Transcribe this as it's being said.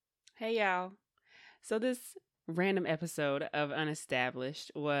Hey y'all. So this random episode of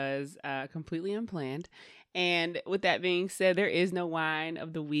Unestablished was completely unplanned. And with that being said, there is no wine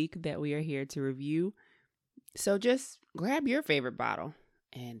of the week that we are here to review. So just grab your favorite bottle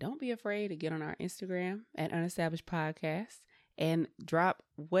and don't be afraid to get on our Instagram at Unestablished Podcast and drop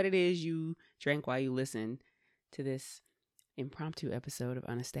what it is you drank while you listen to this impromptu episode of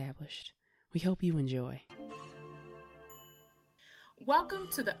Unestablished. We hope you enjoy. Welcome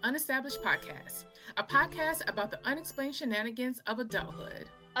to the Unestablished Podcast, a podcast about the unexplained shenanigans of adulthood.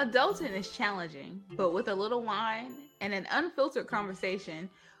 Adulting is challenging, but with a little wine and an unfiltered conversation,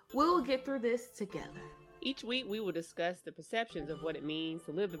 we will get through this together. Each week, we will discuss the perceptions of what it means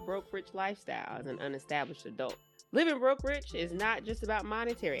to live the broke-rich lifestyle as an unestablished adult. Living broke-rich is not just about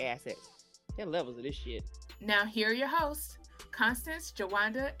monetary assets. There are levels of this shit. Now, here are your hosts, Constance,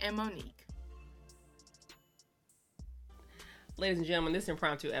 Jawanda, and Monique. Ladies and gentlemen, this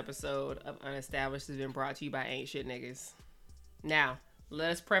impromptu episode of Unestablished has been brought to you by Ain't Shit Niggas. Now,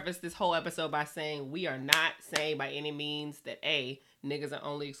 let us preface this whole episode by saying we are not saying by any means that A, niggas are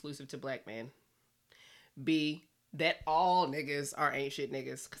only exclusive to black men. B, that all niggas are ain't shit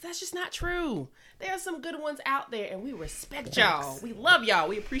niggas. Because that's just not true. There are some good ones out there and we respect y'all. We love y'all.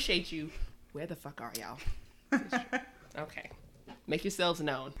 We appreciate you. Where the fuck are y'all? Okay. Make yourselves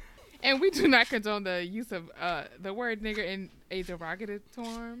known. And we do not condone the use of the word nigger in a derogatory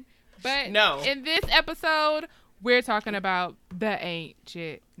term. But no. In this episode, we're talking about the ain't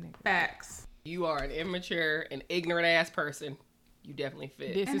shit nigger. Facts. You are an immature and ignorant ass person. You definitely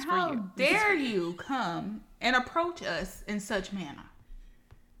fit. This And is for how you. dare you come and approach us in such manner?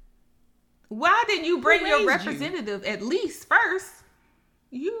 Why didn't you bring your representative at least first?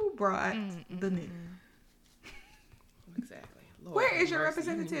 You brought the nigga. Exactly. Lord, Where is your mercy. You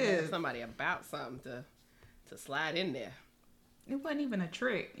representative? need somebody about something to slide in there. It wasn't even a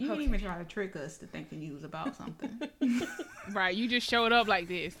trick. You didn't even try to trick us to thinking you was about something. Right, you just showed up like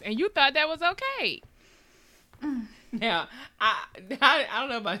this. And you thought that was okay. Now, I don't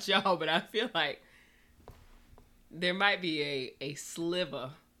know about y'all, but I feel like there might be a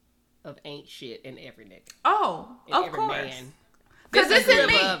sliver of ain't shit in every nigga. Oh, In of every course. man. Because There's this a is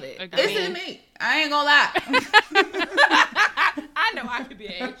me. sliver of it. This is me. I ain't gonna lie. I know I could be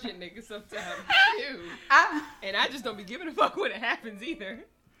an ain't shit nigga sometimes too. And I just don't be giving a fuck when it happens either.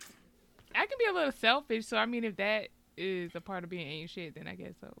 I can be a little selfish, so I mean, if that is a part of being ain't shit, then I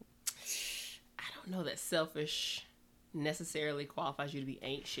guess so. I don't know that selfish necessarily qualifies you to be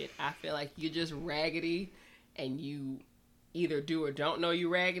ain't shit. I feel like you're just raggedy and you either do or don't know you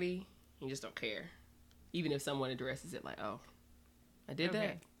raggedy. You just don't care. Even if someone addresses it like, oh, I did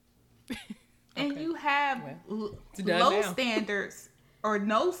Okay. that. And you have It's done low now. standards or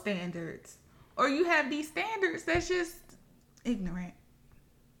no standards. Or you have these standards that's just ignorant.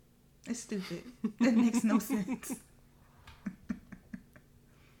 It's stupid. It makes no sense.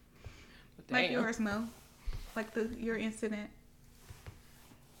 Like Damn. yours, Mo. Like your incident.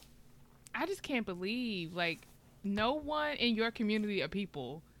 I just can't believe, like, no one in your community of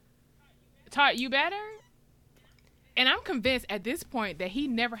people taught you better. And I'm convinced at this point that he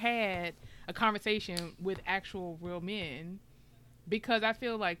never had a conversation with actual real men, because I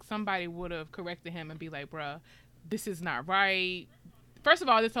feel like somebody would have corrected him and be like, bruh, this is not right. First of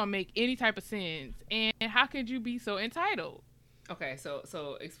all, this don't make any type of sense. And how could you be so entitled? Okay,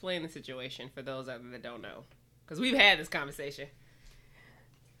 so explain the situation for those out there that don't know. Because we've had this conversation.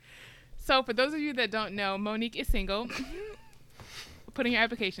 So for those of you that don't know, Monique is single. Put in your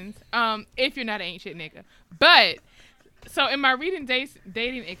applications. If you're not an ain't shit nigga. But, so in my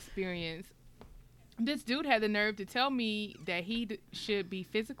dating experience, this dude had the nerve to tell me that he should be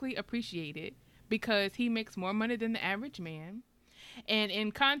physically appreciated because he makes more money than the average man. And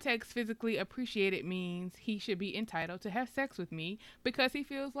in context, physically appreciated means he should be entitled to have sex with me because he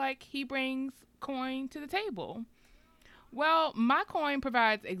feels like he brings coin to the table. Well, my coin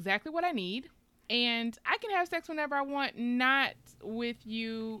provides exactly what I need, and I can have sex whenever I want, not with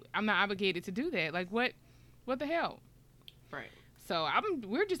you. I'm not obligated to do that. Like, what the hell? Right. So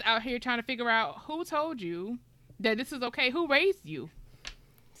we're just out here trying to figure out who told you that this is okay. Who raised you?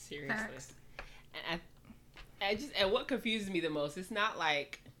 Seriously. Facts. And what confuses me the most, it's not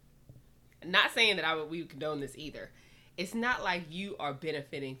like, not saying that we would condone this either. It's not like you are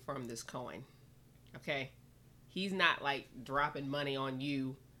benefiting from this coin. Okay? He's not like dropping money on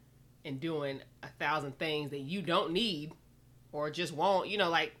you and doing 1,000 things that you don't need or just won't. You know,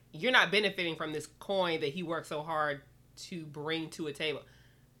 like, you're not benefiting from this coin that he worked so hard to bring to a table.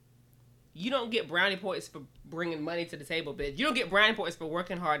 You don't get brownie points for bringing money to the table, bitch. You don't get brownie points for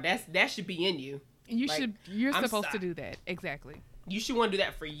working hard. That should be in you. You're Like, supposed to do that. Exactly. You should want to do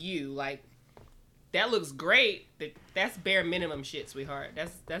that for you. Like, that looks great. That's bare minimum shit, sweetheart.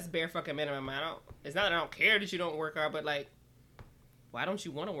 That's bare fucking minimum. It's not that I don't care that you don't work hard, but like, why don't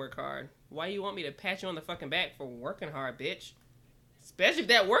you want to work hard? Why you want me to pat you on the fucking back for working hard, bitch? Especially if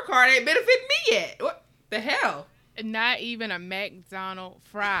that work hard ain't benefiting me yet. What the hell? Not even a McDonald's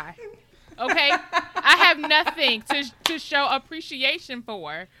fry. Okay? I have nothing to show appreciation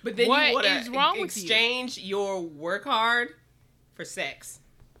for. But then what you want is wrong to with you? exchange your work hard for sex.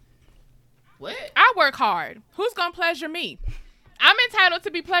 What? I work hard. Who's gonna pleasure me? I'm entitled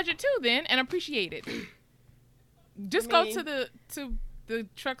to be pleasured too, then, and appreciate it. Just go to the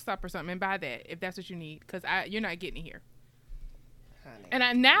truck stop or something and buy that if that's what you need, because you're not getting it here. Honey.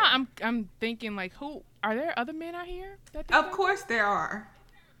 And I'm thinking, like, who are there other men out here? Of course there are.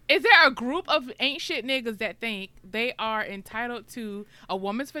 Is there a group of ain't shit niggas that think they are entitled to a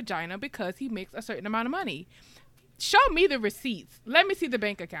woman's vagina because he makes a certain amount of money? Show me the receipts. Let me see the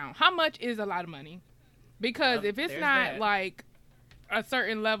bank account. How much is a lot of money? Because if it's not like a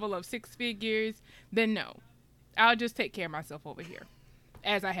certain level of 6 figures, then no. I'll just take care of myself over here,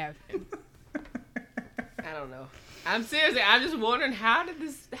 as I have been. I don't know. I'm just wondering, how did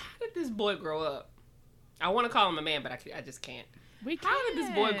this boy grow up? I want to call him a man, but I just can't. How did this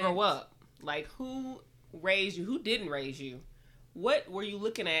boy grow up? Like, who raised you? Who didn't raise you? What were you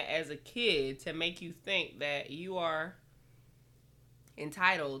looking at as a kid to make you think that you are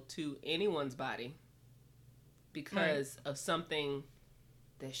entitled to anyone's body because of something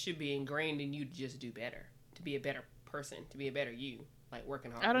that should be ingrained in you to just do better, to be a better person, to be a better you, like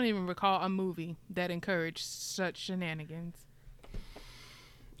working hard? I don't even recall a movie that encouraged such shenanigans.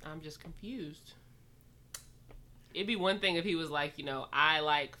 I'm just confused. It'd be one thing if he was like, I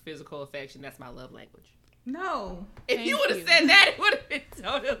like physical affection. That's my love language. No. If you would have said that, it would have been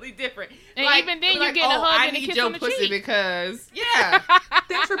totally different. And even then, you get a hug and a kiss on the pussy cheek. because, yeah.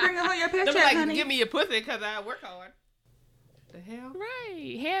 Thanks for bringing home your paycheck, They'll be like, honey. give me your pussy because I work hard. The hell?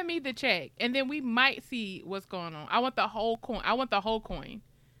 Right. Hand me the check, and then we might see what's going on. I want the whole coin.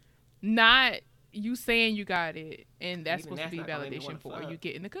 Not you saying you got it, and that's Even supposed to be that's not gonna make me validation wanna for fuck. you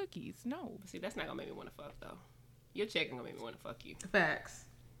getting the cookies. No. See, that's not going to make me want to fuck, though. Your check ain't going to make me want to fuck you. Facts.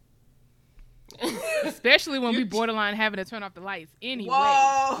 Especially when we borderline having to turn off the lights anyway.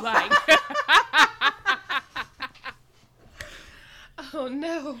 Whoa. Like, Oh,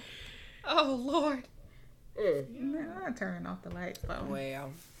 no. Oh, Lord. Man, I'm not turning off the lights, but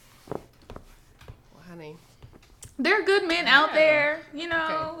Well, honey. there are good men out there. You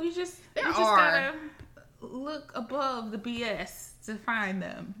Okay. you just There you just are. gotta look above the BS to find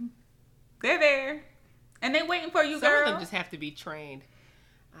them. They're there, and they waiting for you, Some girl. of them just have to be trained.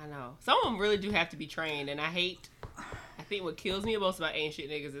 I know. Some of them really do have to be trained, and I think what kills me most about ain't shit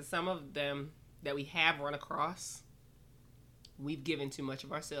niggas is some of them that we have run across, we've given too much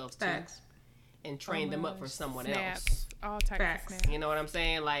of ourselves to Facts. and trained them up for someone snaps, else. all types Facts. of snaps. You know what I'm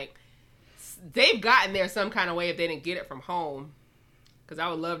saying? Like, they've gotten there some kind of way if they didn't get it from home. Because I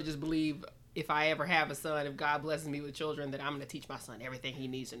would love to just believe if I ever have a son, if God blesses me with children, that I'm going to teach my son everything he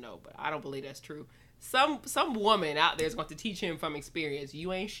needs to know. But I don't believe that's true. Some woman out there is going to teach him from experience.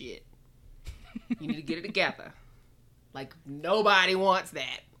 You ain't shit. You need to get it together. Like, nobody wants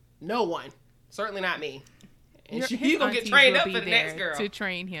that. No one. Certainly not me. And His you're going to get aunties trained will up be for the there next girl. to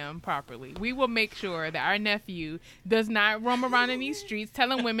train him properly. We will make sure that our nephew does not roam around in these streets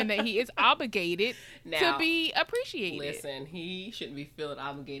telling women that he is obligated Now, to be appreciated. Listen, he shouldn't be feeling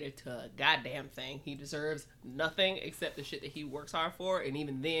obligated to a goddamn thing. He deserves nothing except the shit that he works hard for. And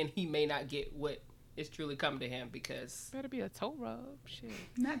even then, he may not get what is truly coming to him because... Better be a toe rub. Shit.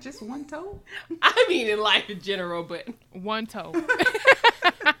 Not just one toe. I mean, in life in general, but One toe.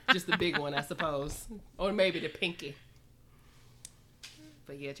 just the big one, I suppose. Or maybe the pinky.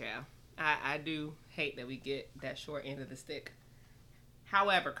 But yeah, child. I do hate that we get that short end of the stick.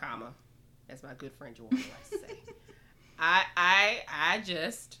 However, as my good friend Jordan likes to say, I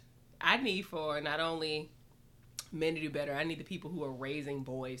need for not only men to do better, I need the people who are raising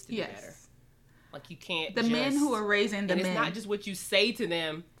boys to do better. Like, you can't The men who are raising the and men. it's not just what you say to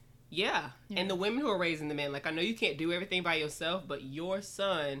them. Yeah. And the women who are raising the men. Like, I know you can't do everything by yourself, but your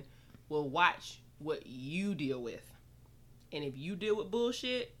son will watch what you deal with. And if you deal with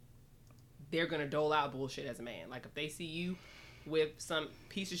bullshit, they're going to dole out bullshit as a man. Like, if they see you with some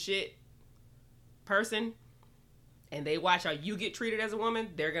piece of shit person and they watch how you get treated as a woman,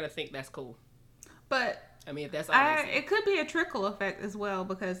 they're going to think that's cool. But I mean, if that's all they see. it could be a trickle effect as well,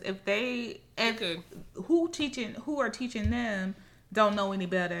 because if It could. who are teaching them don't know any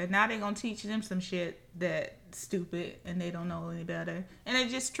better. Now they're gonna teach them some shit that's stupid and they don't know any better. And it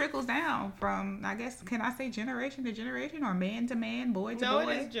just trickles down from, I guess, can I say generation to generation or man to man, boy to boy? No,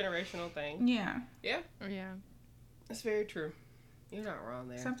 it is a generational thing. Yeah. Yeah. Yeah. That's very true. You're not wrong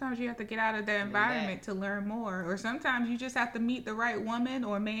there. Sometimes you have to get out of the environment to learn more. Or sometimes you just have to meet the right woman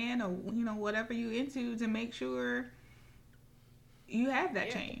or man or, whatever you into to make sure you have that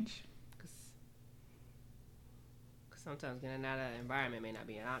change. Because sometimes getting out of that environment may not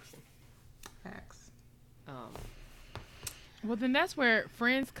be an option. Facts. Well, then that's where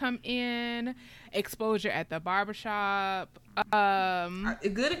friends come in, exposure at the barbershop,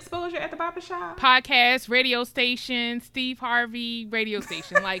 good exposure at the barbershop, podcast, radio station, Steve Harvey radio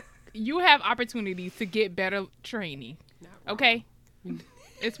station. Like, you have opportunities to get better training. Okay?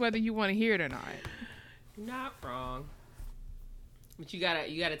 It's whether you want to hear it or not. Not wrong. But you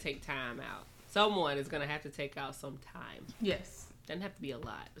gotta take time out. Someone is gonna have to take out some time. Yes. Doesn't have to be a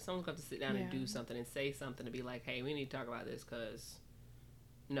lot, but someone's got to sit down and do something and say something to be like, hey, we need to talk about this because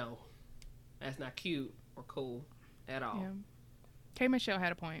no, that's not cute or cool at all. Yeah. K. Michelle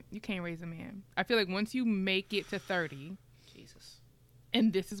had a point. You can't raise a man. I feel like once you make it to 30, Jesus,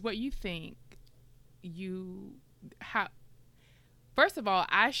 and this is what you think, first of all,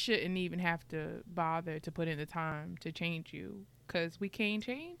 I shouldn't even have to bother to put in the time to change you because we can't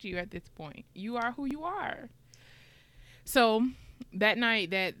change you at this point. You are who you are. So that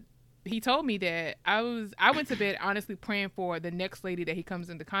night that he told me that, I went to bed honestly praying for the next lady that he comes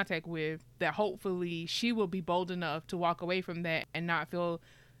into contact with, that hopefully she will be bold enough to walk away from that and not feel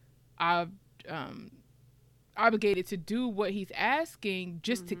obligated to do what he's asking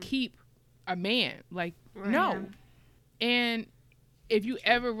just to keep a man. Like, no. And if you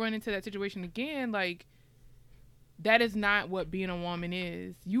ever run into that situation again, like, that is not what being a woman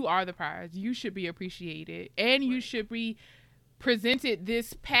is. You are the prize. You should be appreciated. And you should be presented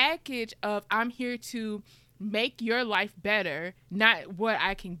this package of, I'm here to make your life better, not what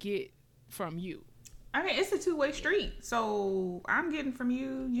I can get from you. I mean, it's a two-way street. So I'm getting from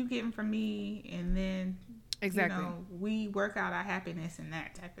you, you getting from me, and then we work out our happiness in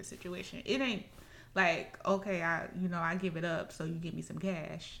that type of situation. It ain't like, okay, I give it up so you give me some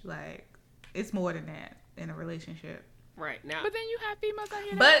cash. Like, it's more than that in a relationship. Right now, but then you have females out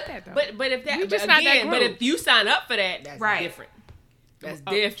here that that though. But if that, but again, but if you sign up for that, that's different. That's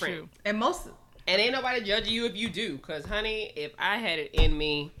different. True. And ain't nobody judging you if you do, cause honey, if I had it in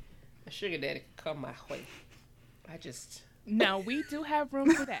me, a sugar daddy could come my way. No, we do have room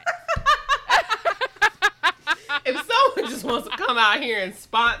for that. If someone just wants to come out here and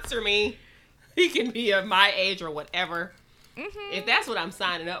sponsor me, he can be of my age or whatever. Mm-hmm. If that's what I'm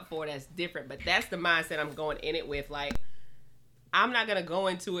signing up for, that's different. But that's the mindset I'm going in it with. Like, I'm not gonna go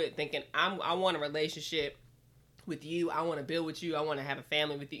into it thinking I want a relationship with you. I want to build with you. I want to have a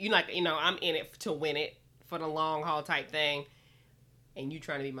family with you. I'm in it to win it, for the long haul type thing. And you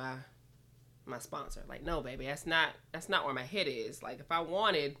trying to be my sponsor? Like, no, baby, that's not where my head is. Like, if I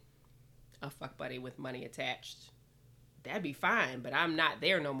wanted a fuck buddy with money attached, that'd be fine. But I'm not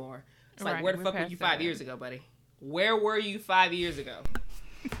there no more. It's like, where the fuck were you 5 years ago, buddy? Where were you 5 years ago?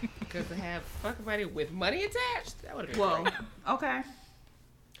 Because to have fuck buddy with money attached, that would have been great. Okay.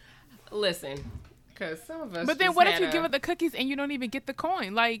 Listen, because some of us. But then what if you give it the cookies and you don't even get the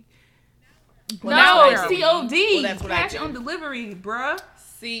coin? Like, no, it's COD. Well, that's what cash on delivery, bruh.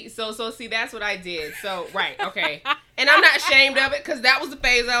 See, so that's what I did. So, right, okay. And I'm not ashamed of it because that was the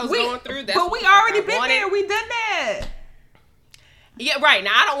phase I was going through. That's but we already been there. We done that. Yeah, right.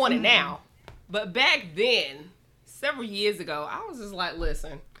 Now, I don't want it now. But back then, several years ago, I was just like,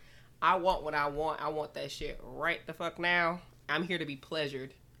 listen, I want what I want. I want that shit right the fuck now. I'm here to be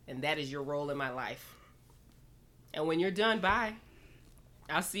pleasured. And that is your role in my life. And when you're done, bye.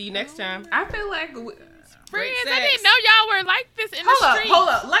 I'll see you next time. I feel like... Friends, I didn't know y'all were like this in the streets. Hold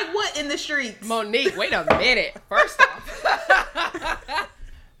up. Like what in the streets? Monique, wait a minute. First off.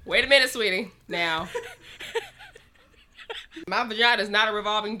 Wait a minute, sweetie. Now, my vagina is not a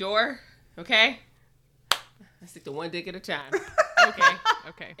revolving door, okay? I stick to one dick at a time.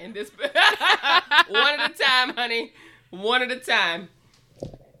 Okay. And this... one at a time, honey. One at a time.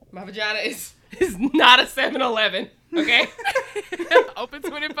 My vagina is not a 7-Eleven, okay? Open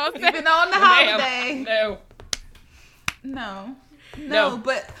 24/7. Even on the holiday. No. No,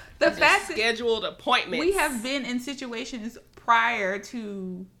 but the fact that scheduled appointments. We have been in situations prior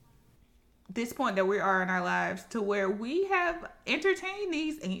to this point that we are in our lives to where we have entertained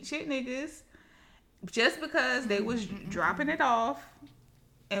these ain't shit niggas just because they was dropping it off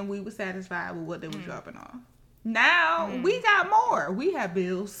and we were satisfied with what they were dropping off. Now we got more. We have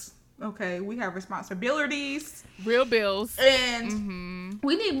bills. Okay, we have responsibilities, real bills, and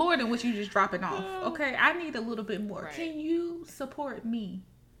we need more than what you just dropping off. Okay, I need a little bit more. Right. Can you support me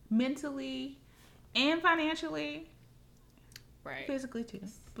mentally and financially? Right. Physically too,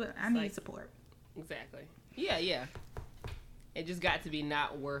 but I need support. Exactly. Yeah. It just got to be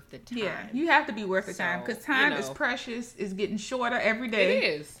not worth the time. Yeah, you have to be worth the time because time is precious. It's getting shorter every day. It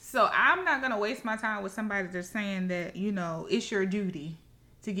is. So I'm not gonna waste my time with somebody that's saying that it's your duty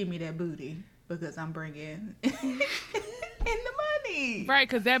to give me that booty because I'm bringing in the money. Right,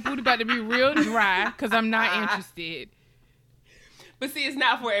 because that booty about to be real dry because I'm not interested. But see, it's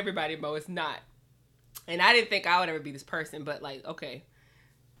not for everybody, Mo. It's not. And I didn't think I would ever be this person, but okay.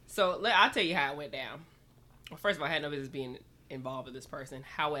 So I'll tell you how it went down. Well, first of all, I had no business being involved with this person.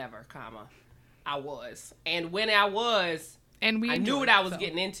 However, I was. And when I was, I knew what I was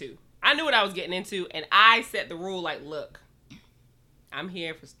getting into. I knew what I was getting into, and I set the rule look, I'm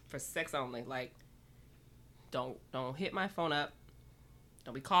here for sex only. Don't hit my phone up.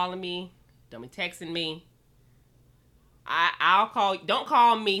 Don't be calling me. Don't be texting me. I'll call. Don't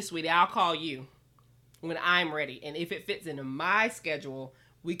call me, sweetie. I'll call you when I'm ready. And if it fits into my schedule,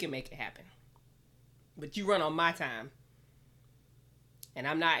 we can make it happen. But you run on my time. And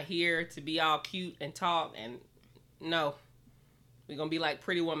I'm not here to be all cute and talk. And no, we're going to be like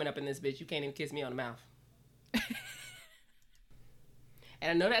Pretty Woman up in this bitch. You can't even kiss me on the mouth. And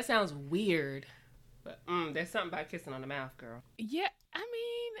I know that sounds weird, but there's something about kissing on the mouth, girl. Yeah, I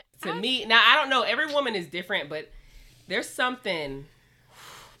mean... To me, now I don't know, every woman is different, but there's something,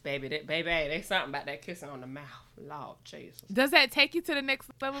 baby, there's something about that kissing on the mouth. Lord Jesus. Does that take you to the next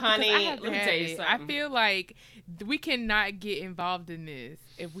level? Honey, let me tell you something. I feel like we cannot get involved in this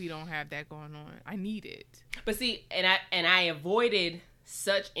if we don't have that going on. I need it. But see, and I avoided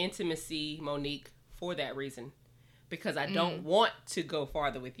such intimacy, Monique, for that reason. Because I don't want to go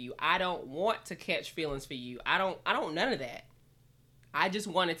farther with you. I don't want to catch feelings for you. I don't none of that. I just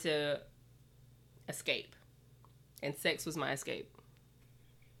wanted to escape. And sex was my escape.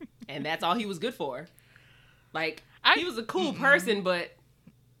 And that's all he was good for. He was a cool person, but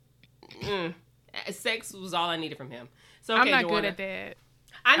sex was all I needed from him. So okay, I'm not Joanna, good at that.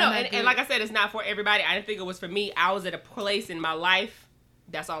 I know, and like I said, it's not for everybody. I didn't think it was for me. I was at a place in my life.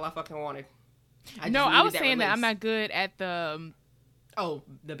 That's all I fucking wanted. I was saying that I'm not good at the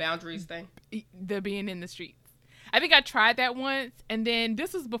boundaries thing, the being in the streets. I think I tried that once, and then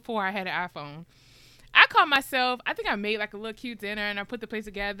this was before I had an iPhone. I called myself, I think I made a little cute dinner, and I put the place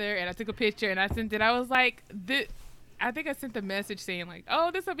together, and I took a picture, and I sent it. I was like, I think I sent the message saying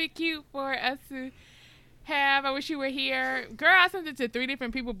this will be cute for us to have. I wish you were here. Girl, I sent it to 3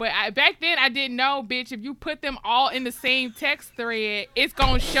 different people, but back then I didn't know, bitch, if you put them all in the same text thread, it's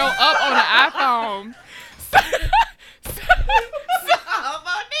going to show up on the iPhone.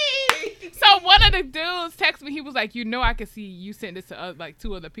 So one of the dudes texted me. He was like, I can see you sent this to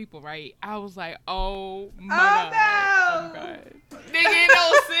 2 other people, right? I was like, oh my God. No. Oh my God. Nigga,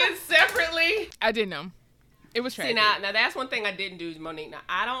 don't send separately. I didn't know. It was tragic. See, now that's one thing I didn't do, Monique. Now,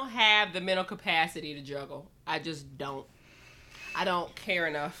 I don't have the mental capacity to juggle. I just don't. I don't care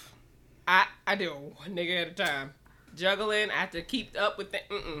enough. I do one nigga at a time. Juggling, I have to keep up with that.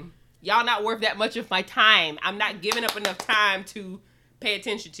 Y'all not worth that much of my time. I'm not giving up enough time to pay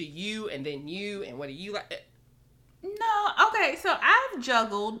attention to you and then you and what do you like. No, okay, so I've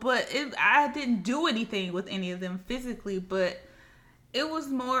juggled, but I didn't do anything with any of them physically, but it was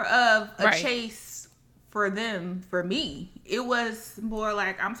more of a chase for them, for me. It was more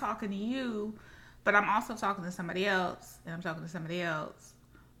like I'm talking to you, but I'm also talking to somebody else, and I'm talking to somebody else.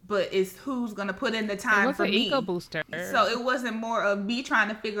 But it's who's gonna put in the time for me. Ego booster. So it wasn't more of me trying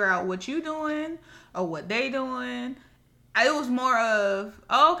to figure out what you doing or what they doing. It was more of,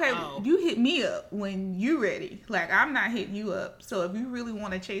 you hit me up when you ready. I'm not hitting you up. So if you really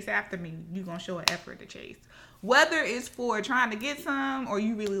want to chase after me, you're gonna show an effort to chase. Whether it's for trying to get some or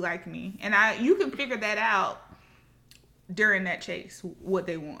you really like me. And you can figure that out during that chase, what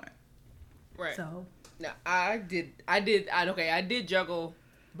they want. Right. So. No, I did juggle,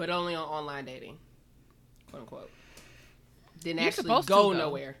 but only on online dating. Quote unquote. Didn't actually go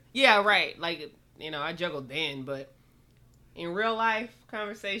nowhere. Yeah, right. I juggled then, but in real life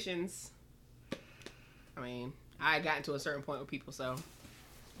conversations, I got into a certain point with people, so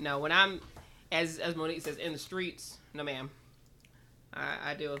no, when I'm as Monique says, in the streets, no ma'am.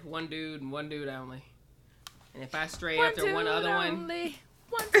 I deal with one dude and one dude only. And if I stray after one other one dude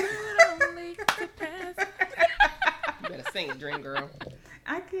only to pass. You better sing it, dream girl.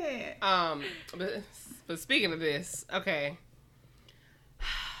 I can't. But speaking of this, okay.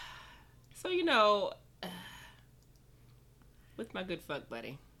 So with my good fuck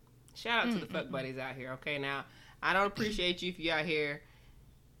buddy, Shout out to the fuck buddies out here. Okay, now I don't appreciate you if you out here.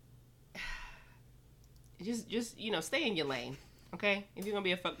 Just stay in your lane. Okay, if you're gonna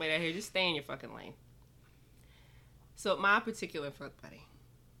be a fuck buddy out here, just stay in your fucking lane. So my particular fuck buddy,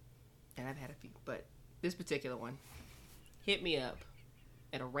 and I've had a few, but this particular one hit me up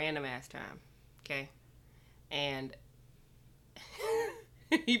at a random ass time. Okay, and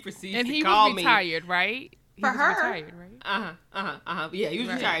he proceeds to call me. And he was retired, right? For her. Retired, right? Yeah, he was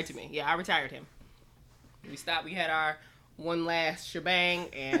retired to me. Yeah, I retired him. We stopped. We had our one last shebang,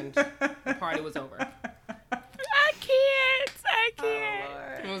 and the party was over. I can't.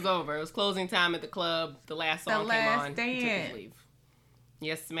 Oh, it was over. It was closing time at the club. The last song came on. Dance. He took his leave.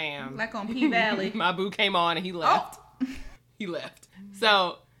 Yes, ma'am. Like on P Valley. My boo came on and he left. Oh. He left.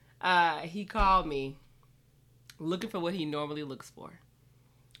 So he called me looking for what he normally looks for.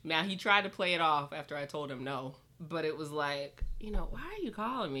 Now, he tried to play it off after I told him no. But it was like, why are you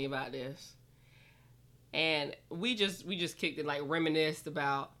calling me about this? And we just kicked it, like reminisced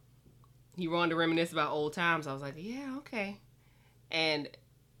about, he wanted to reminisce about old times. I was like, yeah, okay. And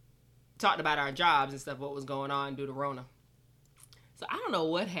talked about our jobs and stuff, what was going on due to Rona. So I don't know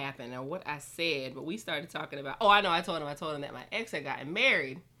what happened or what I said, but we started talking about, I know, I told him that my ex had gotten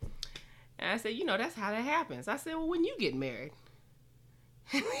married. And I said, that's how that happens. I said, well, when you get married.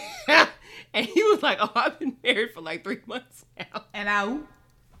 And he was like, I've been married for like 3 months now. And I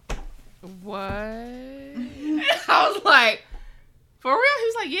What? And I was like, for real? He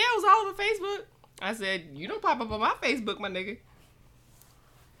was like, yeah, it was all over Facebook. I said, you don't pop up on my Facebook, my nigga.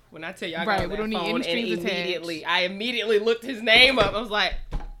 When I tell you I got on that phone and I immediately looked his name up. I was like,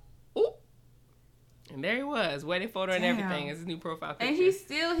 ooh. And there he was, wedding photo and everything as his new profile picture. And he's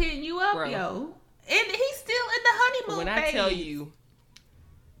still hitting you up, yo. And he's still in the honeymoon phase. When I tell you,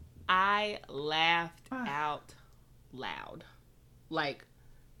 I laughed out loud. Like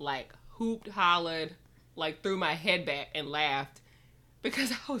hooped, hollered, like threw my head back and laughed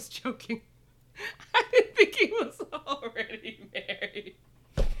because I was joking. I didn't think he was already married.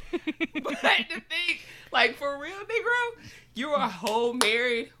 But to think, like, for real, Negro, you're a whole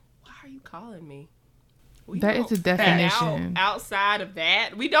married. Why are you calling me? That is a definition. Outside of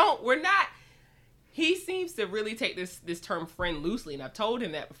that, we're not. He seems to really take this term friend loosely, and I've told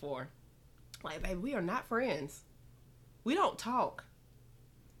him that before. Like, baby, we are not friends. We don't talk.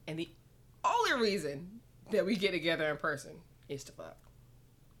 And the only reason that we get together in person is to fuck.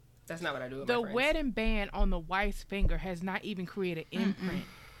 That's not what I do with my friends. The wedding band on the wife's finger has not even created an imprint.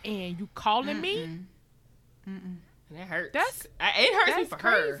 And you calling me? And that hurts. It hurts me for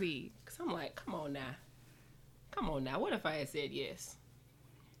crazy. Her. Because I'm like, come on now. What if I had said yes?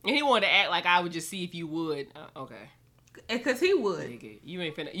 And he wanted to act like I would just see if you would. Okay. Because he would. Nigga, you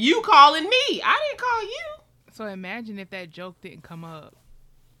ain't finna. You calling me. I didn't call you. So imagine if that joke didn't come up.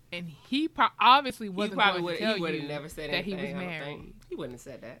 And he obviously wasn't going to tell you never said that he was married. He wouldn't have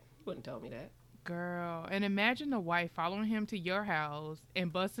said that. He wouldn't have told me that. Girl, and imagine the wife following him to your house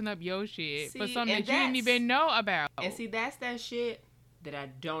and busting up your shit for something that you didn't even know about. And see, that's that shit that I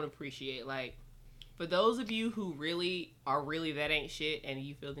don't appreciate. Like, for those of you who really are that ain't shit and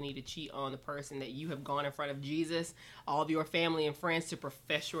you feel the need to cheat on the person that you have gone in front of Jesus, all of your family and friends to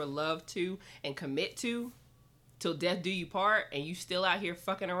profess your love to and commit to, till death do you part, and you still out here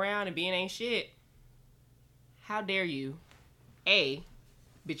fucking around and being ain't shit, how dare you, A,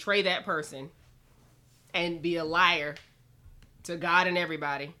 betray that person and be a liar to God and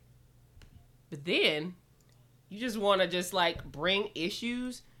everybody, but then you just want to just like bring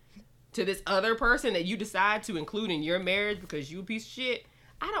issues to this other person that you decide to include in your marriage because you a piece of shit.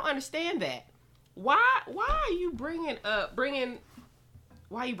 I don't understand that. Why are you bringing that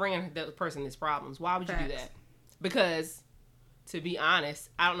person these problems? Why would you do that? Because, to be honest,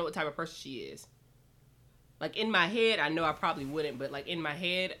 I don't know what type of person she is. Like, in my head, I know I probably wouldn't, but like in my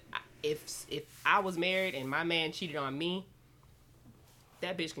head, if I was married and my man cheated on me,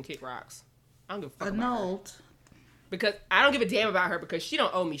 that bitch can kick rocks. I don't give a fuck about her. Because I don't give a damn about her because she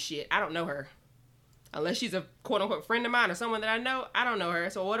don't owe me shit. I don't know her. Unless she's a quote-unquote friend of mine or someone that I know, I don't know her.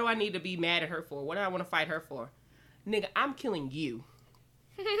 So what do I need to be mad at her for? What do I want to fight her for? Nigga, I'm killing you.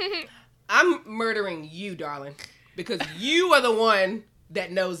 I'm murdering you, darling. Because you are the one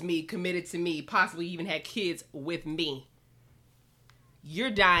that knows me, committed to me, possibly even had kids with me.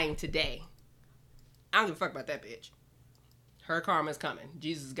 You're dying today. I don't give a fuck about that bitch. Her karma's coming.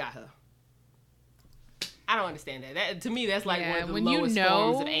 Jesus got her. I don't understand that. That to me, that's like one of the lowest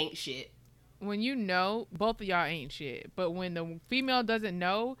forms of ain't shit. When you know, both of y'all ain't shit. But when the female doesn't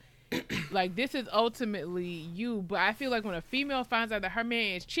know, like, this is ultimately you. But I feel like when a female finds out that her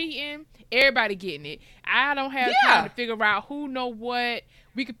man is cheating, everybody getting it. I don't have time to figure out who know what,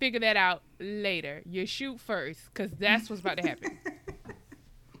 We can figure that out later. You shoot first, because that's what's about to happen.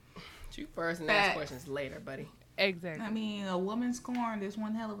 Shoot first and ask questions later, buddy. Exactly. I mean, a woman scorned is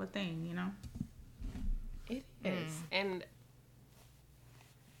one hell of a thing, you know? It is. And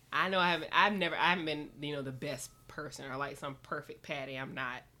I know I haven't been, the best person or like some perfect patty. I'm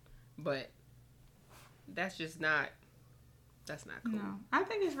not. But that's not cool. No. I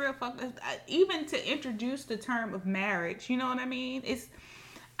think it's real fucked. Even to introduce the term of marriage, you know what I mean? It's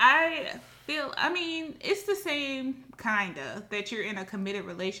the same kinda that you're in a committed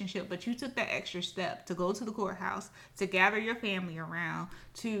relationship, but you took that extra step to go to the courthouse, to gather your family around,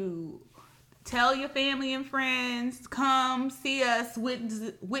 to tell your family and friends, come see us,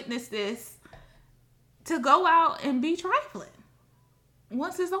 witness this, to go out and be trifling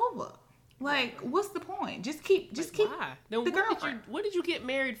once it's over. Like, what's the point? Just keep why? Then the girlfriend. What did you get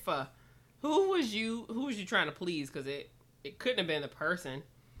married for? Who was you trying to please? Because it couldn't have been the person.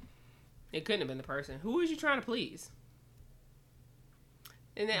 It couldn't have been the person. Who was you trying to please?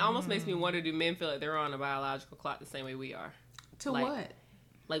 And it almost makes me wonder, do men feel like they're on a biological clock the same way we are? To what?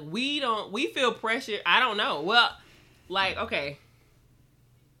 Like, we feel pressure. I don't know. Well, like, okay.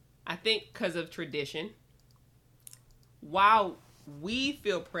 I think because of tradition, while we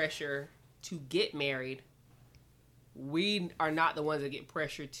feel pressure to get married, we are not the ones that get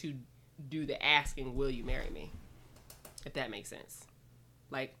pressure to do the asking, will you marry me? If that makes sense.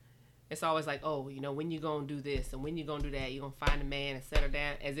 Like, it's always like, oh, when you gonna do this and when you gonna do that, you gonna find a man and settle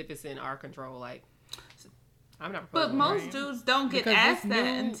down, as if it's in our control. Like, I'm not. But most dudes don't get asked that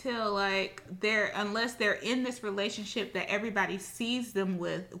until unless they're in this relationship that everybody sees them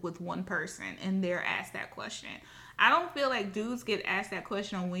with one person and they're asked that question. I don't feel like dudes get asked that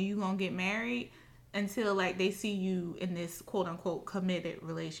question on when you gonna get married until like they see you in this quote unquote committed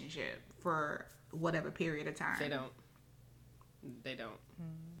relationship for whatever period of time. They don't.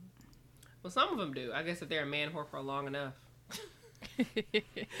 Well, some of them do. I guess if they're a man whore for long enough.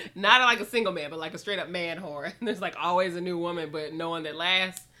 Not like a single man, but like a straight up man whore. And there's like always a new woman, but no one that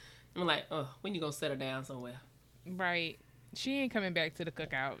lasts. I'm like, oh, when you gonna settle down somewhere? Right. She ain't coming back to the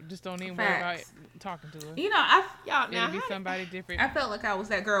cookout. Just don't even worry about talking to her. It'll be somebody different. I felt like I was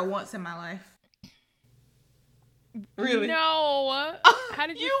that girl once in my life. Really? No. How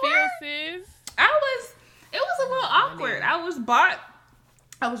did you feel, sis? It was a little awkward. I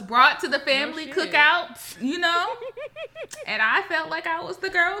was brought to the family cookout, and I felt like I was the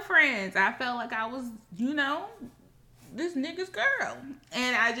girlfriend. I felt like I was, this nigga's girl.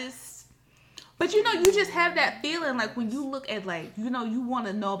 And I just, but you just have that feeling like when you look at you want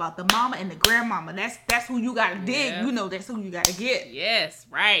to know about the mama and the grandmama. That's who you got to dig. Yeah. That's who you got to get. Yes,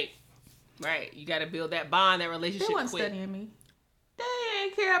 right. Right. You got to build that bond, that relationship They wasn't quick. studying me. They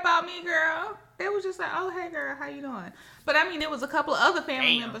didn't care about me, girl. They was just like, oh, hey, girl, how you doing? But, I mean, there was a couple of other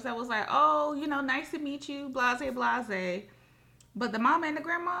family members that was like, oh, nice to meet you, blase, blase. But the mama and the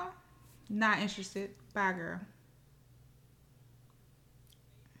grandma, not interested. Bye, girl.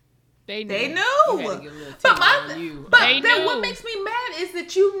 They knew. What makes me mad is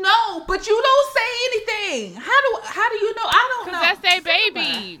that you know, but you don't say anything. How do you know? I don't know. Because that's their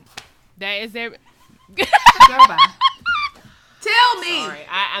baby. That is their... Girl, bye. Tell me. Sorry.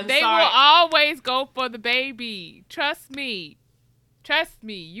 I'm they sorry. will always go for the baby. Trust me.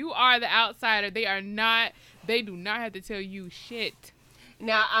 You are the outsider. They do not have to tell you shit.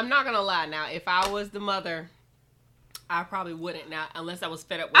 Now, I'm not going to lie. Now, if I was the mother, I probably wouldn't now, unless I was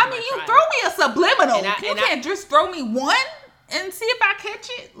fed up with my you child. throw me a subliminal. You can't just throw me one and see if I catch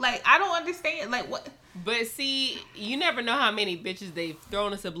it. Like, I don't understand. Like, what? But see, you never know how many bitches they've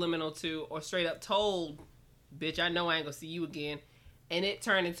thrown a subliminal to or straight up told, bitch, I know I ain't gonna see you again. And it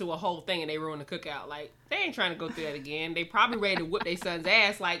turned into a whole thing and they ruined the cookout. Like, they ain't trying to go through that again. They probably ready to whip their son's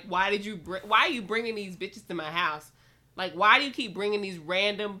ass. Like, why are you bringing these bitches to my house? Like, why do you keep bringing these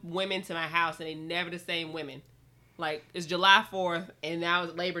random women to my house and they never the same women? Like, it's July 4th and now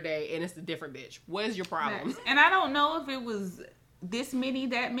it's Labor Day and it's a different bitch. What is your problem? And I don't know if it was this many,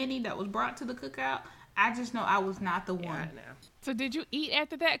 that was brought to the cookout. I just know I was not the one. Yeah, So did you eat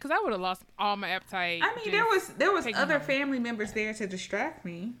after that? Because I would have lost all my appetite. I mean, there was other family members there to distract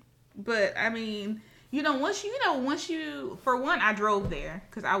me, but I mean, once you, for one, I drove there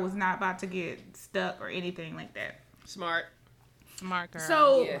because I was not about to get stuck or anything like that. Smart girl.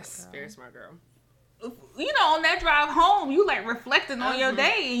 So yes, very smart girl. On that drive home, you like reflecting on your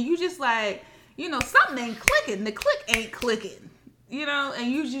day, and you just like, something ain't clicking. The click ain't clicking. And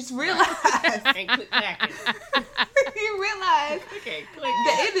you just realize Ain't click clacking. You realize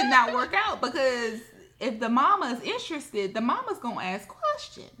that it did not work out because if the mama is interested, the mama's gonna ask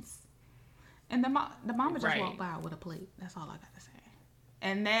questions, and the mama just walked by with a plate. That's all I gotta say.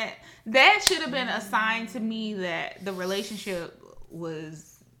 And that should have been a sign to me that the relationship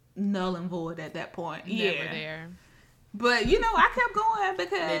was null and void at that point. Never there. But, you know, I kept going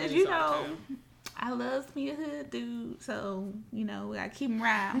because, you know, I love me a hood dude. So, you know, I keep him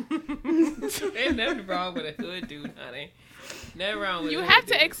around. There's nothing wrong with a hood dude, honey. Nothing wrong with you a have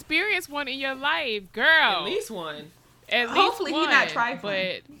hood to dude. experience one in your life, girl. At least one. Hopefully he's not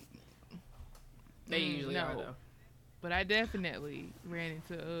trifling. But they usually are, though. But I definitely ran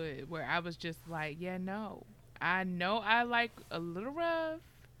into a hood where I was just like, yeah, no. I know I like a little rough.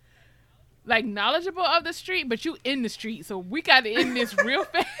 Like, knowledgeable of the street, but you in the street, so we got to end this real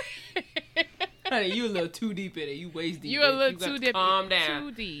fast. Honey, you a little too deep in it. You waist deep. You a little too deep. Calm down.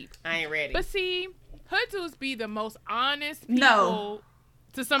 Too deep. I ain't ready. But see, hood dudes be the most honest people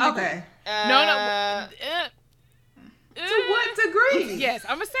to some degree. Okay. To what degree? Yes,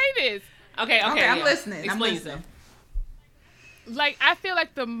 I'm gonna say this. Okay, I'm listening. Explain yourself. Like, I feel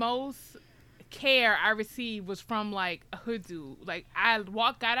like the most care I received was from, like, a hood dude. Like, I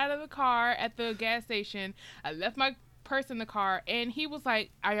got out of the car at the gas station. I left my purse in the car, and he was like,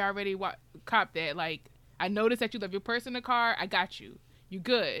 I already copped that. Like, I noticed that you left your purse in the car. I got you. You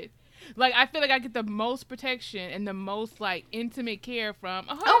good. Like, I feel like I get the most protection and the most, like, intimate care from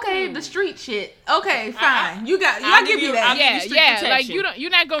a hood dude. The street shit. Okay, fine. I'll give you that. I'll give you street protection. Like, you're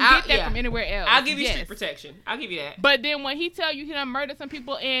not gonna get that from anywhere else. I'll give you street protection. I'll give you that. But then when he tell you he done murdered some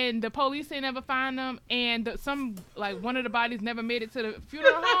people and the police ain't never find them and one of the bodies never made it to the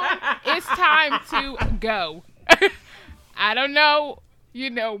funeral home, it's time to go. I don't know,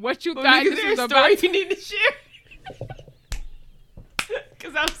 what you thought this was about. You need to share.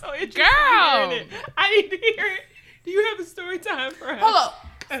 Because I'm so interested Girl. in hearing it. I need to hear it. Do you have a story time for us? Hold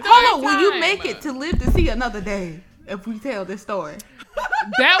on. Will you make it to live to see another day if we tell this story?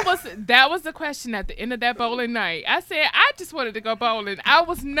 That was the question at the end of that bowling night. I said I just wanted to go bowling. I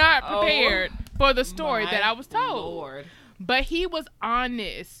was not prepared for the story that I was told. Lord. But he was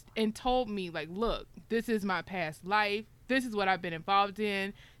honest and told me, like, look, this is my past life. This is what I've been involved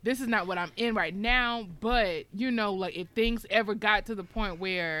in. This is not what I'm in right now. But, like, if things ever got to the point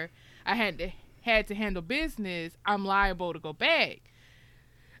where I had to handle business, I'm liable to go back.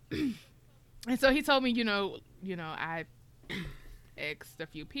 And so he told me, I asked a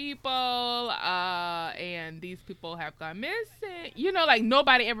few people, and these people have gone missing. Like,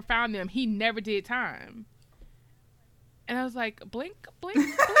 nobody ever found them. He never did time. And I was like, blink, blink,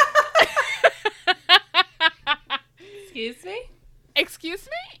 blink. Excuse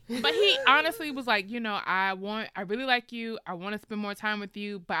me? But he honestly was like, I really like you. I want to spend more time with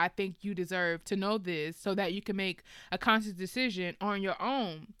you, but I think you deserve to know this so that you can make a conscious decision on your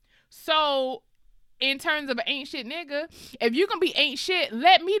own. So, in terms of an ain't shit nigga, if you gonna be ain't shit,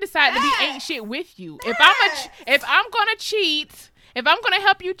 let me decide to be ain't shit with you. If I'm gonna cheat, if I'm gonna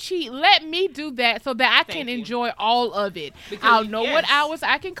help you cheat, let me do that so that I can enjoy all of it. Because I'll know what hours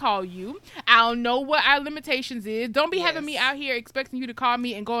I can call you. I'll know what our limitations is. Don't be having me out here expecting you to call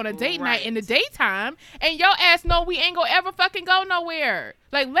me and go on a date night in the daytime, and your ass know we ain't gonna ever fucking go nowhere.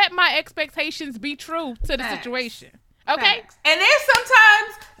 Like, let my expectations be true to the situation. Okay? Facts. And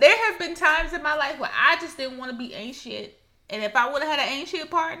there have been times in my life where I just didn't want to be ain't shit. And if I would have had an ain't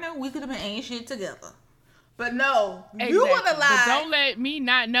shit partner, we could have been ain't shit together. But no, you want to lie. But don't let me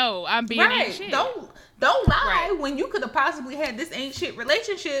not know I'm being ain't shit. Don't lie when you could have possibly had this ain't shit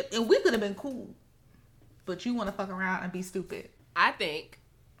relationship and we could have been cool. But you want to fuck around and be stupid. I think,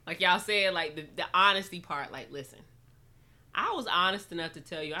 like y'all said, like the honesty part, like, listen, I was honest enough to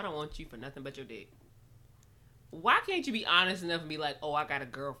tell you I don't want you for nothing but your dick. Why can't you be honest enough and be like, oh, I got a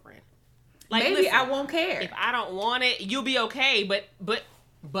girlfriend? Like, maybe listen, I won't care. If I don't want it, you'll be okay.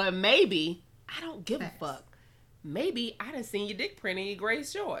 But maybe I don't give a fuck. Maybe I done seen your dick print in your gray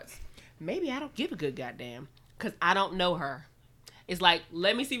shorts. Maybe I don't give a good goddamn because I don't know her. It's like,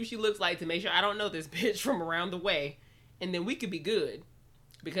 let me see what she looks like to make sure I don't know this bitch from around the way. And then we could be good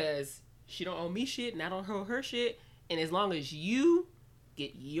because she don't owe me shit and I don't owe her shit. And as long as you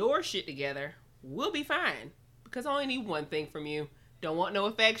get your shit together, we'll be fine. Because I only need one thing from you. Don't want no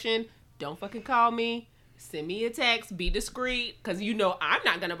affection. Don't fucking call me. Send me a text. Be discreet. Because I'm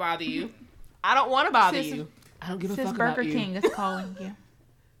not going to bother you. I don't want to bother you. I don't give a fuck about you. Burger King is calling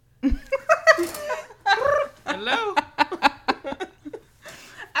you. Hello?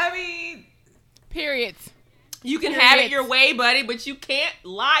 I mean... Periods. You can have it your way, buddy, but you can't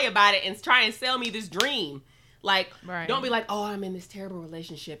lie about it and try and sell me this dream. Like, don't be like, oh, I'm in this terrible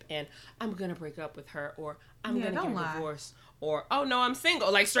relationship and I'm going to break up with her or I'm going to get a divorce or, oh, no, I'm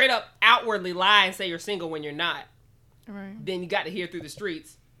single. Like, straight up outwardly lie and say you're single when you're not. Right. Then you got to hear through the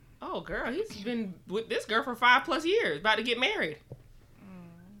streets, oh, girl, he's been with this girl for 5+ years, about to get married.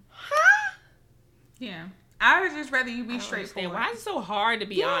 Yeah. I would just rather you be straightforward. Why is it so hard to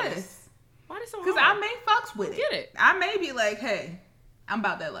be honest? Why is it so hard? Because I may fucks with it. Get it. I may be like, hey, I'm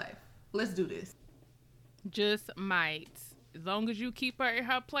about that life. Let's do this. Just might. As long as you keep her in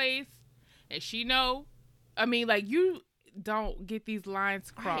her place and she know. I mean, like, you don't get these lines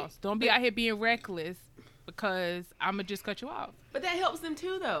crossed. Right. Don't be out here being reckless because I'm going to just cut you off. But that helps them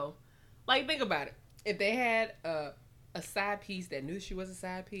too, though. Like, think about it. If they had a side piece that knew she was a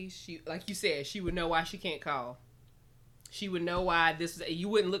side piece, she, like you said, she would know why she can't call. She would know why you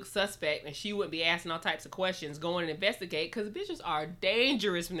wouldn't look suspect, and she wouldn't be asking all types of questions, going and investigate, because bitches are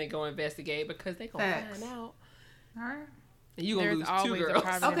dangerous when they go investigate, because they gonna find out. All right. And you gonna lose two girls.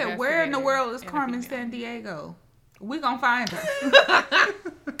 Okay, where in the world is Carmen Sandiego? We gonna find her.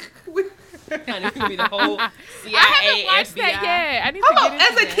 It could be the whole CIA, I haven't watched FBI. that yet. I need Hold to on, get into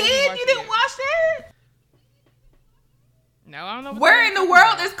as a that. kid, you didn't watch that? No, I don't know. Where in the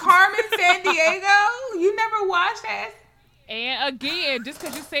world is Carmen Sandiego? You never watched that? And again, just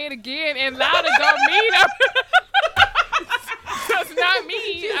because you say it again and louder don't mean that's not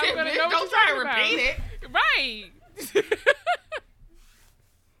me. I'm gonna know what don't you're try to talking repeat about. it. Right.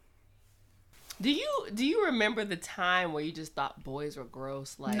 Do you remember the time where you just thought boys were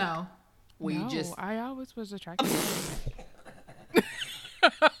gross? Like, no. Where no, you just... I always was attracted to them.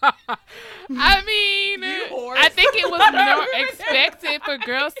 I mean, I think it was more expected for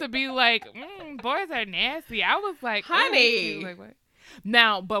girls to be like, boys are nasty. I was like, honey. Like, what?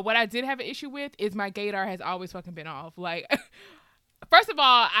 Now, but what I did have an issue with is my gaydar has always fucking been off. Like, first of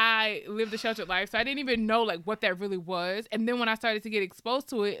all, I lived a sheltered life, so I didn't even know like what that really was. And then when I started to get exposed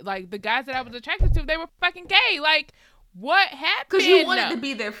to it, like the guys that I was attracted to, they were fucking gay. Like, what happened? Because you wanted to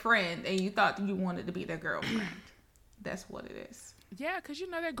be their friend, and you thought you wanted to be their girlfriend. That's what it is. Yeah, because you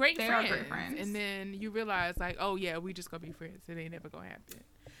know they're great friends. Are great friends. And then you realize, like, oh, yeah, we just gonna be friends. It ain't never gonna happen.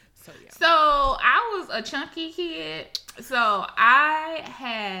 So, yeah. So, I was a chunky kid. So, I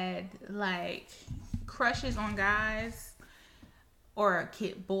had, like, crushes on guys or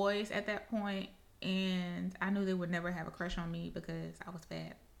kid boys at that point. And I knew they would never have a crush on me because I was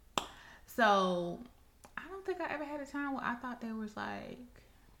fat. So, I don't think I ever had a time where I thought there was, like...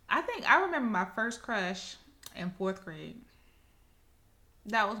 I remember my first crush in 4th grade.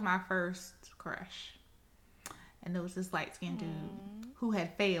 That was my first crush. And there was this light-skinned dude who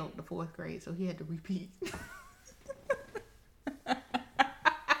had failed the 4th grade, so he had to repeat.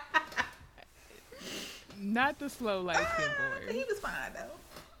 Not the slow light-skinned boy. He was fine, though.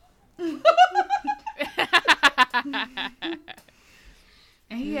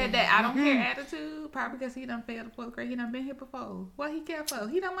 And he had that I don't care attitude, probably because he done failed the 4th grade. He done been here before. What he care for?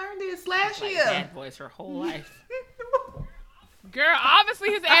 He done learned this last year. Bad boys her whole life. Girl, obviously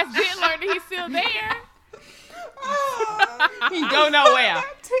his ass didn't learn that he's still there. He go nowhere.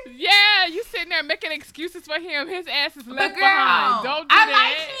 Yeah, you sitting there making excuses for him. His ass is left girl, behind. Don't do I that.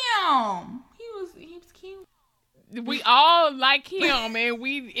 like him. He was cute. We all like him, and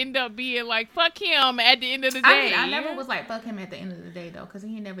we end up being like, fuck him at the end of the day. I never was like, fuck him at the end of the day, though, because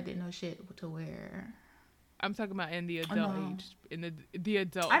he never did no shit to where... I'm talking about in the adult age, in the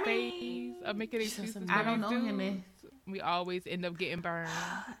adult phase of making excuses. I don't know him. We always end up getting burned.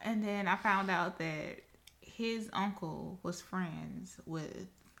 And then I found out that his uncle was friends with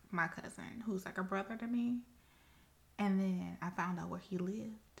my cousin, who's like a brother to me. And then I found out where he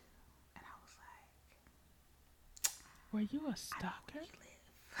lived. And I was like... Were you a stalker?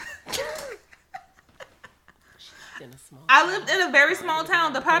 I lived in a very small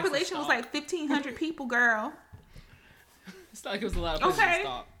town. The population was like 1,500 people, girl. It's not like it was a lot of places to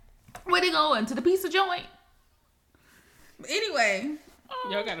stop. Where they going? To the pizza joint? Anyway.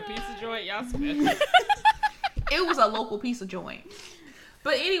 Y'all got a pizza joint? Y'all special. It was a local pizza joint.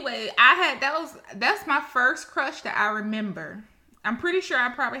 But anyway, that's my first crush that I remember. I'm pretty sure I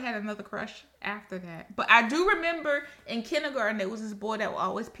probably had another crush after that. But I do remember in kindergarten, there was this boy that would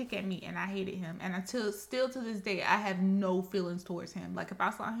always pick at me, and I hated him. And still to this day, I have no feelings towards him. Like, if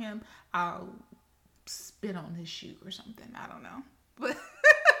I saw him, I'll spit on his shoe or something. I don't know. But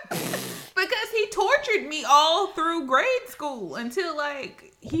because he tortured me all through grade school until,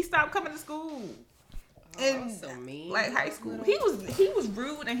 like, he stopped coming to school. And so mean. Like high school. He was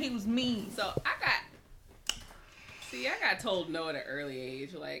rude and he was mean. So I got told no at an early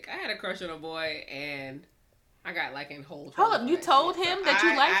age. Like, I had a crush on a boy and I got like in whole trouble. Hold up, you told him that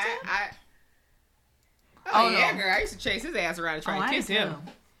you liked him? Yeah, girl. I used to chase his ass around and try to kiss him.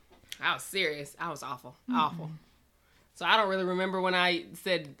 I was serious. I was awful. Mm-hmm. Awful. So I don't really remember when I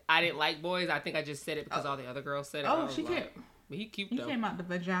said I didn't like boys. I think I just said it because all the other girls said it. Oh, she came. But he cute though. He came out the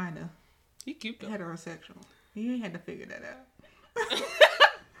vagina. He cute though. Heterosexual. You ain't had to figure that out.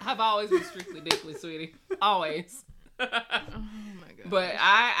 How always been strictly dickly, sweetie. Always. Oh my god. But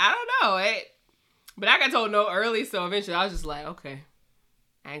I don't know. But I got told no early, so eventually I was just like, okay,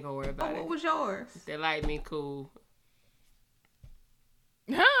 I ain't gonna worry about it. What was yours? If they like me, cool.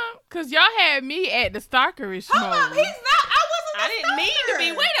 Huh? Cause y'all had me at the stalkerish Hold mode. up, he's not. I didn't mean to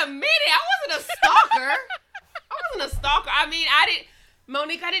be. Wait a minute. I wasn't a stalker. I mean,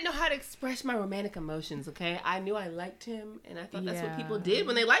 Monique, I didn't know how to express my romantic emotions, okay? I knew I liked him, and I thought that's what people did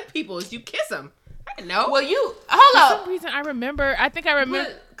when they like people, is you kiss them. I didn't know. Well, hold For up. some reason, I think I remember.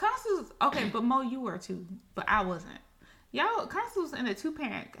 But Constance, okay, but Mo, you were too, but I wasn't. Y'all, Constance was in a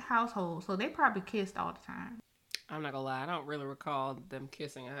 2-parent household, so they probably kissed all the time. I'm not gonna lie. I don't really recall them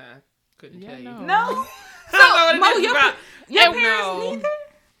kissing. I couldn't tell you. No. So, Mo, your parents neither?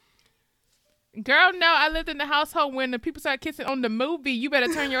 Girl, no, I lived in the household when the people started kissing on the movie. You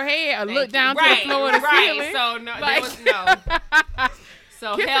better turn your head or look down to the floor of the ceiling. So no, there was no.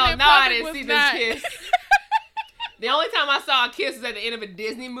 So hell no, I didn't see them kiss. The only time I saw a kiss was at the end of a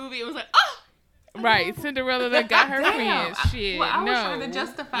Disney movie. It was like, oh. Right, Cinderella that got her friends. Shit, well, I was no. trying to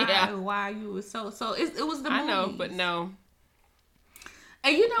justify why you was so. So it was the movie. I know, but no.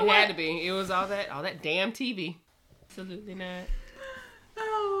 And you know what? It had to be. It was all that damn TV. Absolutely not.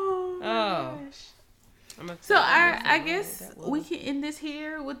 Oh. Gosh. So I guess we can end this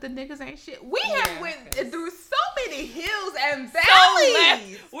here with the niggas ain't shit. We have went through so many hills and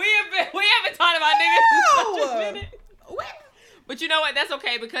valleys. We haven't talked about niggas in such a minute. But you know what? That's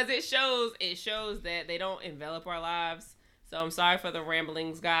okay because it shows that they don't envelop our lives. So I'm sorry for the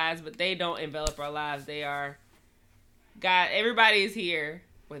ramblings, guys, but they don't envelop our lives. They are God. Everybody is here,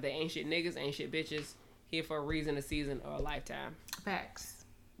 whether they ain't shit niggas, ain't shit bitches, here for a reason, a season, or a lifetime. Facts.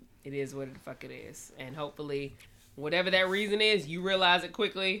 It is what the fuck it is, and hopefully, whatever that reason is, you realize it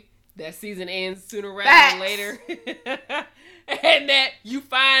quickly. That season ends sooner rather than later, and that you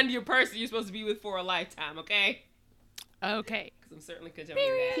find your person you're supposed to be with for a lifetime. Okay. Okay. I'm certainly conjuncting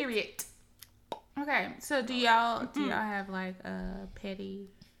that. Period. Okay, so do y'all have like a petty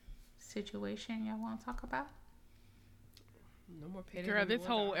situation y'all want to talk about? No more petty. Girl, this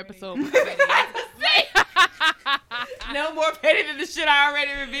whole episode. No more petty than the shit I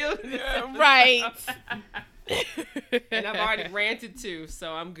already revealed. Right. And I've already ranted too,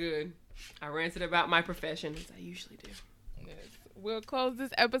 so I'm good. I ranted about my profession as I usually do. Yes. We'll close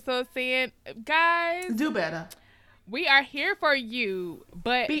this episode saying, guys, do better. We are here for you,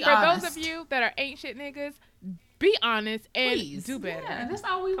 but be for honest. those of you that are ain't shit niggas, be honest and do better. Yeah, that's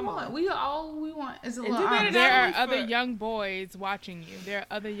all we want. All we want is a little honest. There are other young boys watching you. There are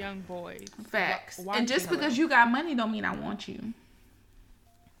other young boys. Facts. And just because you got money don't mean I want you.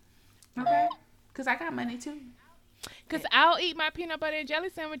 Okay? Because I got money too. Because I'll eat my peanut butter and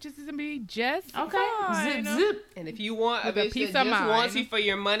jelly sandwiches and be just fine. Zip. And if you want a bitch that just wants you for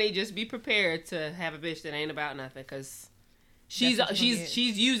your money, just be prepared to have a bitch that ain't about nothing. Because she's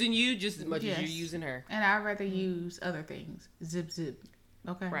using you just as much as you're using her. And I'd rather use other things. Zip.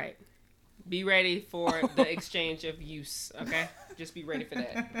 Okay? Right. Be ready for the exchange of use. Okay? Just be ready for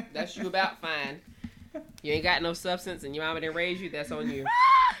that. That's you about fine. You ain't got no substance and your mama didn't raise you. That's on you.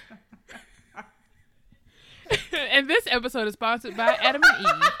 And this episode is sponsored by Adam and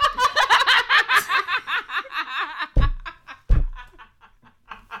Eve.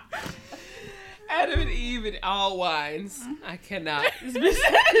 Adam and Eve and all wines. I cannot.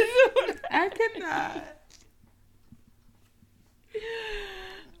 I cannot.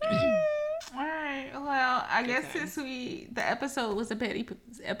 Alright, well, I guess since the episode was a petty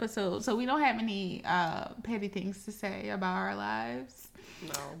episode, so we don't have any petty things to say about our lives.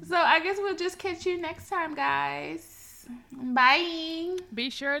 No. So I guess we'll just catch you next time, guys. Bye.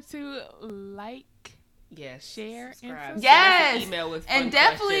 Be sure to like, share, subscribe. and yes, email with and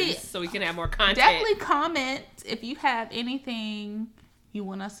definitely so we can have more content. Definitely comment if you have anything you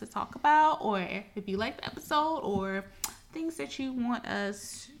want us to talk about, or if you like the episode, or things that you want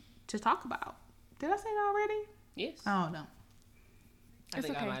us to talk about. Did I say that already? Yes. Oh no. I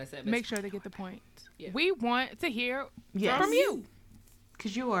think I might have said Make sure to get the point. Yeah. We want to hear from you.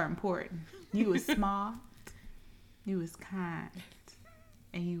 Because you are important. You was smart. You was kind.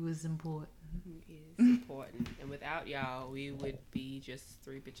 And you was important. It is important. And without y'all, we would be just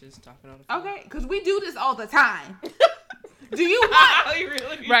three bitches talking on the phone. Okay, because we do this all the time. Do you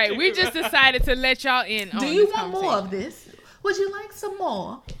want... Right, we just decided to let y'all in on Do you this want more of this? Would you like some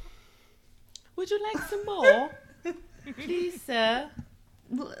more? Would you like some more? Please, sir.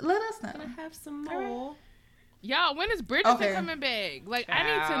 Let us know. Can I have some more? Y'all, when is Bridgerton coming back? Like, I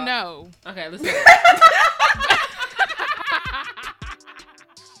need to know. Okay, let's go.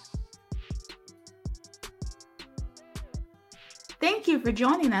 Thank you for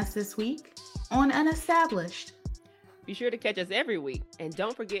joining us this week on Unestablished. Be sure to catch us every week, and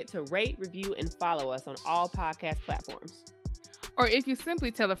don't forget to rate, review, and follow us on all podcast platforms. Or if you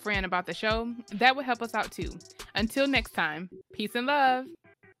simply tell a friend about the show, that would help us out too. Until next time, peace and love.